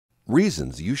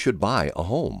Reasons you should buy a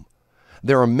home.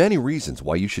 There are many reasons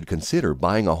why you should consider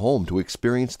buying a home to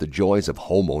experience the joys of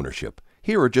home ownership.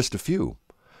 Here are just a few.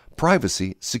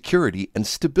 Privacy, security, and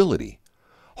stability.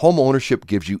 Home ownership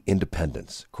gives you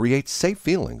independence, creates safe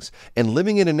feelings, and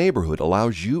living in a neighborhood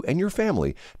allows you and your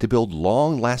family to build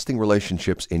long-lasting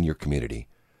relationships in your community.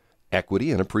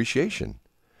 Equity and appreciation.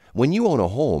 When you own a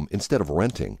home instead of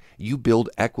renting, you build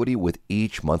equity with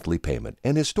each monthly payment,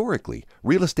 and historically,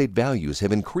 real estate values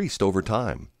have increased over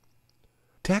time.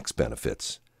 Tax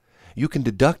benefits. You can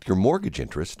deduct your mortgage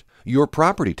interest, your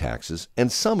property taxes,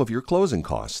 and some of your closing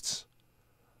costs.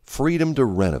 Freedom to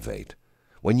renovate.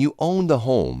 When you own the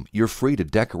home, you're free to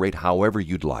decorate however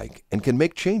you'd like and can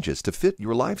make changes to fit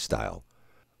your lifestyle.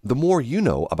 The more you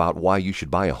know about why you should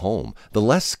buy a home, the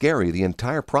less scary the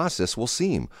entire process will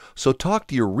seem. So talk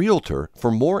to your realtor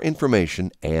for more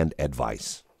information and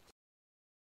advice.